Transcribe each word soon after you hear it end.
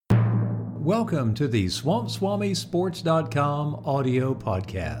Welcome to the SwampSwamiSports.com audio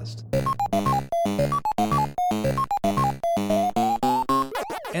podcast.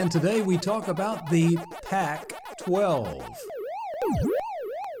 And today we talk about the Pac-12.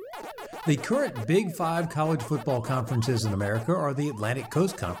 The current Big Five college football conferences in America are the Atlantic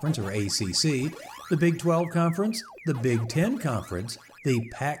Coast Conference, or ACC, the Big 12 Conference, the Big 10 Conference, the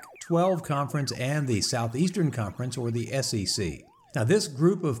Pac-12 Conference, and the Southeastern Conference, or the SEC. Now, this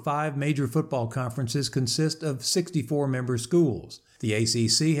group of five major football conferences consists of 64 member schools. The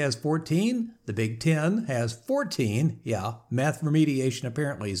ACC has 14, the Big 10 has 14, math remediation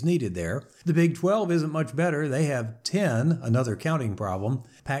apparently is needed there. The Big 12 isn't much better, they have 10, another counting problem.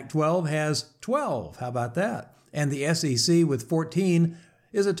 Pac-12 has 12, how about that? And the SEC with 14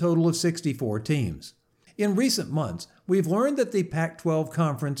 is a total of 64 teams. In recent months, we've learned that the Pac-12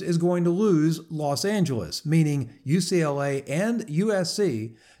 Conference is going to lose Los Angeles, meaning UCLA and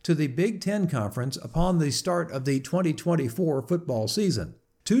USC, to the Big Ten Conference upon the start of the 2024 football season.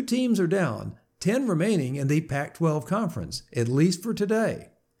 2 teams are down, 10 remaining in the Pac-12 Conference, at least for today.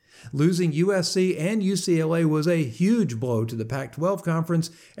 Losing USC and UCLA was a huge blow to the Pac-12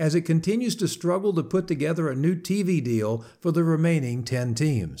 Conference as it continues to struggle to put together a new TV deal for the remaining 10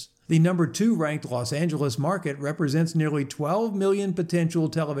 teams. The number 2 ranked Los Angeles market represents nearly 12 million potential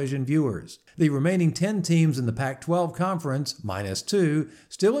television viewers. The remaining 10 teams in the Pac-12 Conference, minus 2,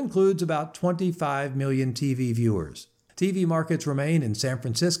 still includes about 25 million TV viewers. TV markets remain in San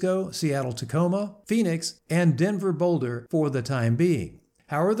Francisco, Seattle-Tacoma, Phoenix, and Denver-Boulder for the time being.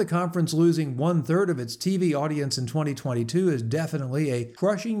 However, the conference losing 1/3 of its TV audience in 2022 is definitely a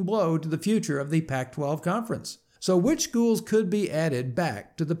crushing blow to the future of the Pac-12 Conference. So which schools could be added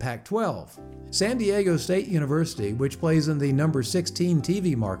back to the Pac-12? San Diego State University, which plays in the number 16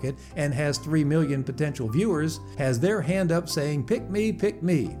 TV market and has 3 million potential viewers, has their hand up saying, "Pick me, pick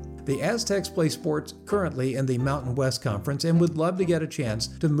me." The Aztecs play sports currently in the Mountain West Conference and would love to get a chance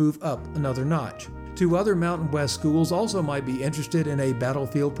to move up another notch. 2 other Mountain West schools also might be interested in a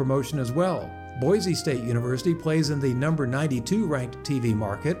battlefield promotion as well. Boise State University plays in the number 92 ranked TV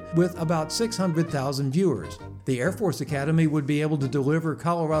market with about 600,000 viewers. The Air Force Academy would be able to deliver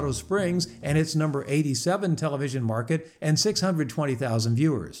Colorado Springs and its number 87 television market and 620,000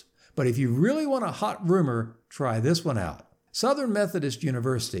 viewers. But if you really want a hot rumor, try this one out. Southern Methodist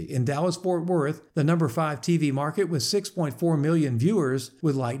University in Dallas-Fort Worth, the number 5 TV market with 6.4 million viewers,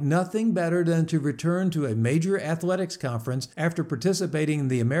 would like nothing better than to return to a major athletics conference after participating in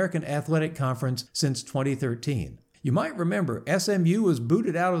the American Athletic Conference since 2013. You might remember SMU was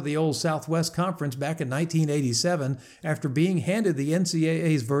booted out of the old Southwest Conference back in 1987 after being handed the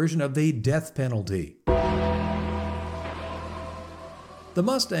NCAA's version of the death penalty. The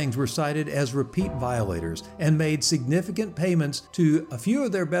Mustangs were cited as repeat violators and made significant payments to a few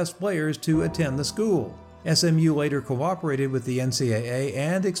of their best players to attend the school. SMU later cooperated with the NCAA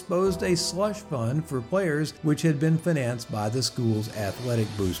and exposed a slush fund for players which had been financed by the school's athletic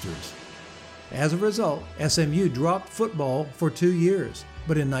boosters. As a result, SMU dropped football for 2 years.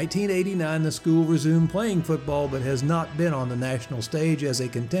 But in 1989, the school resumed playing football but has not been on the national stage as a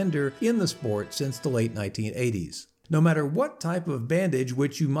contender in the sport since the late 1980s. No matter what type of bandage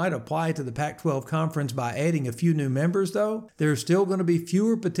which you might apply to the Pac-12 Conference by adding a few new members, though, there are still going to be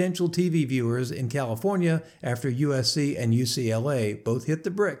fewer potential TV viewers in California after USC and UCLA both hit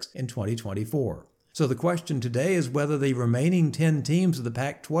the bricks in 2024. So the question today is whether the remaining 10 teams of the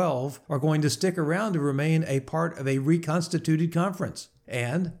Pac-12 are going to stick around to remain a part of a reconstituted conference.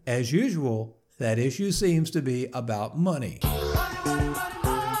 And, as usual, that issue seems to be about money.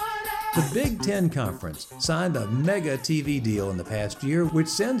 The Big Ten Conference signed a mega TV deal in the past year, which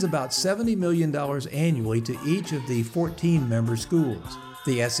sends about $70 million annually to each of the 14 member schools.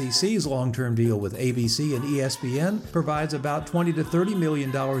 The SEC's long-term deal with ABC and ESPN provides about $20 to $30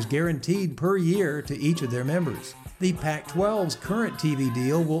 million guaranteed per year to each of their members. The Pac-12's current TV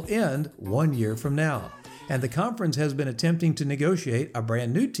deal will end 1 year from now. And the conference has been attempting to negotiate a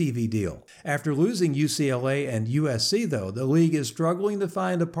brand new TV deal. After losing UCLA and USC, though, the league is struggling to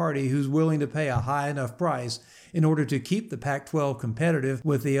find a party who's willing to pay a high enough price in order to keep the Pac-12 competitive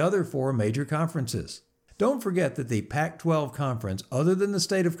with the other 4 major conferences. Don't forget that the Pac-12 Conference, other than the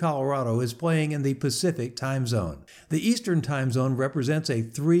state of Colorado, is playing in the Pacific time zone. The Eastern time zone represents a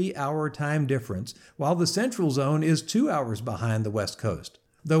 3-hour time difference, while the Central zone is 2 hours behind the West Coast.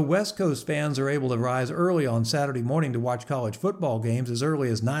 Though West Coast fans are able to rise early on Saturday morning to watch college football games as early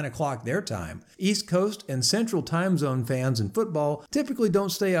as 9 o'clock their time, East Coast and Central time zone fans in football typically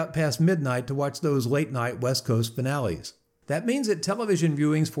don't stay up past midnight to watch those late-night West Coast finales. That means that television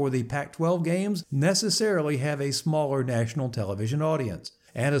viewings for the Pac-12 games necessarily have a smaller national television audience.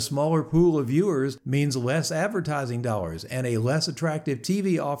 And a smaller pool of viewers means less advertising dollars and a less attractive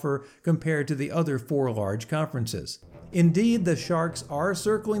TV offer compared to the other 4 large conferences. Indeed, the Sharks are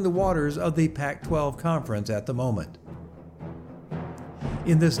circling the waters of the Pac-12 conference at the moment.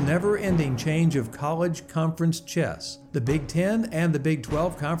 In this never-ending change of college conference chess, the Big Ten and the Big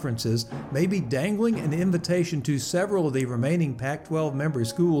 12 conferences may be dangling an invitation to several of the remaining Pac-12 member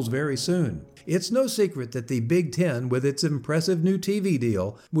schools very soon. It's no secret that the Big Ten, with its impressive new TV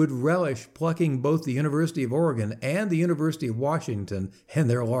deal, would relish plucking both the University of Oregon and the University of Washington and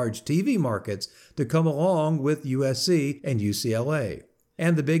their large TV markets to come along with USC and UCLA.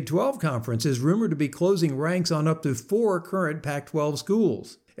 And the Big 12 Conference is rumored to be closing ranks on up to 4 current Pac-12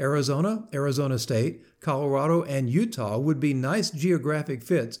 schools. Arizona, Arizona State, Colorado, and Utah would be nice geographic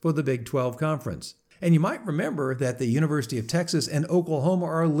fits for the Big 12 Conference. And you might remember that the University of Texas and Oklahoma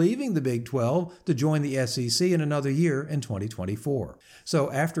are leaving the Big 12 to join the SEC in another year in 2024.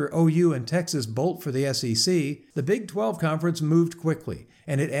 So after OU and Texas bolt for the SEC, the Big 12 Conference moved quickly,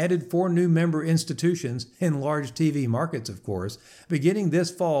 and it added 4 new member institutions in large TV markets, of course, beginning this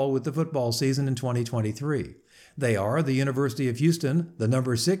fall with the football season in 2023. They are the University of Houston, the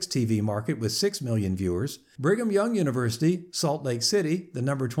number 6 TV market with 6 million viewers, Brigham Young University, Salt Lake City, the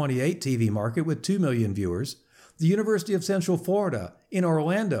number 28 TV market with 2 million viewers, the University of Central Florida in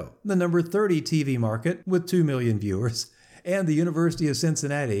Orlando, the number 30 TV market with 2 million viewers, and the University of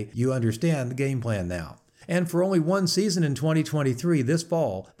Cincinnati. You understand the game plan now. And for only one season in 2023, this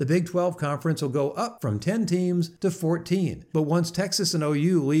fall, the Big 12 Conference will go up from 10 teams to 14. But once Texas and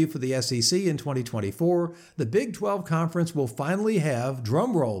OU leave for the SEC in 2024, the Big 12 Conference will finally have,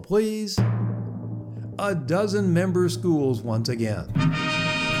 drumroll please, a dozen member schools once again.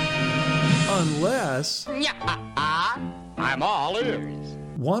 Unless... I'm all ears.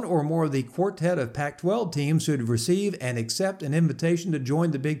 One or more of the quartet of Pac-12 teams should receive and accept an invitation to join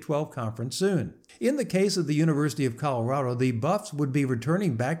the Big 12 Conference soon. In the case of the University of Colorado, the Buffs would be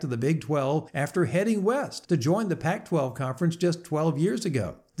returning back to the Big 12 after heading west to join the Pac-12 Conference just 12 years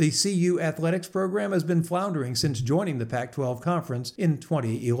ago. The CU athletics program has been floundering since joining the Pac-12 Conference in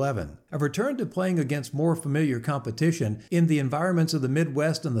 2011. A return to playing against more familiar competition in the environments of the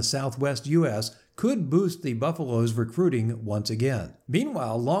Midwest and the Southwest U.S. could boost the Buffaloes' recruiting once again.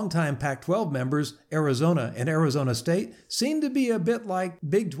 Meanwhile, longtime Pac-12 members Arizona and Arizona State seem to be a bit like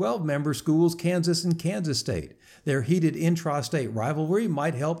Big 12 member schools Kansas and Kansas State. Their heated intra-state rivalry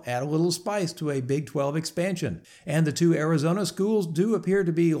might help add a little spice to a Big 12 expansion, and the 2 Arizona schools do appear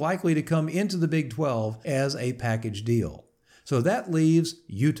to be likely to come into the Big 12 as a package deal. So that leaves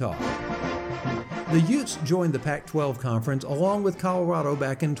Utah. The Utes joined the Pac-12 Conference along with Colorado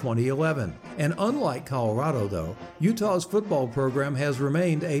back in 2011. And unlike Colorado, though, Utah's football program has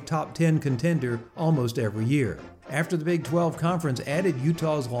remained a top 10 contender almost every year. After the Big 12 Conference added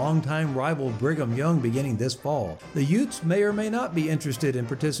Utah's longtime rival Brigham Young beginning this fall, the Utes may or may not be interested in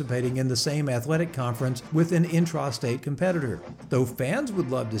participating in the same athletic conference with an intra-state competitor. Though fans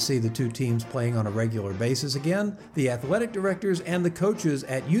would love to see the 2 teams playing on a regular basis again, the athletic directors and the coaches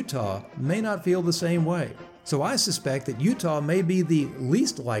at Utah may not feel the same way. So I suspect that Utah may be the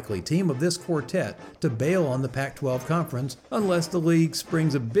least likely team of this quartet to bail on the Pac-12 Conference unless the league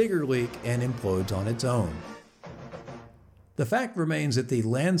springs a bigger leak and implodes on its own. The fact remains that the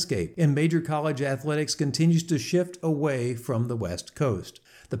landscape in major college athletics continues to shift away from the West Coast.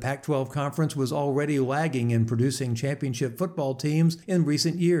 The Pac-12 Conference was already lagging in producing championship football teams in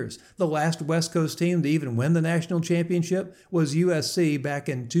recent years. The last West Coast team to even win the national championship was USC back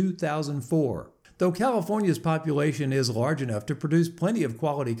in 2004. Though California's population is large enough to produce plenty of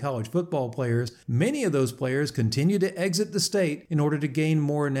quality college football players, many of those players continue to exit the state in order to gain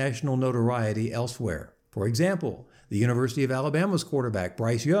more national notoriety elsewhere. For example, the University of Alabama's quarterback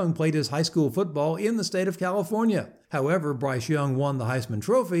Bryce Young played his high school football in the state of California. However, Bryce Young won the Heisman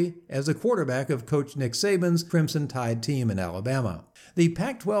Trophy as a quarterback of Coach Nick Saban's Crimson Tide team in Alabama. The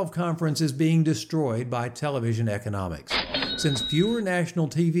Pac-12 Conference is being destroyed by television economics. Since fewer national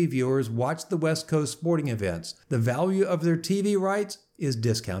TV viewers watch the West Coast sporting events, the value of their TV rights is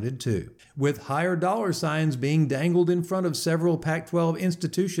discounted too. With higher dollar signs being dangled in front of several Pac-12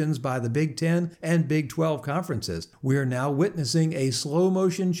 institutions by the Big Ten and Big 12 conferences, we are now witnessing a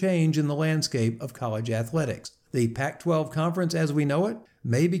slow-motion change in the landscape of college athletics. The Pac-12 Conference as we know it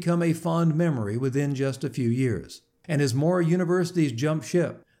may become a fond memory within just a few years. And as more universities jump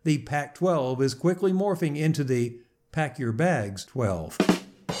ship, the Pac-12 is quickly morphing into the Pack Your Bags 12.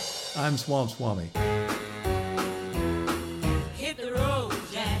 I'm Swamp Swami.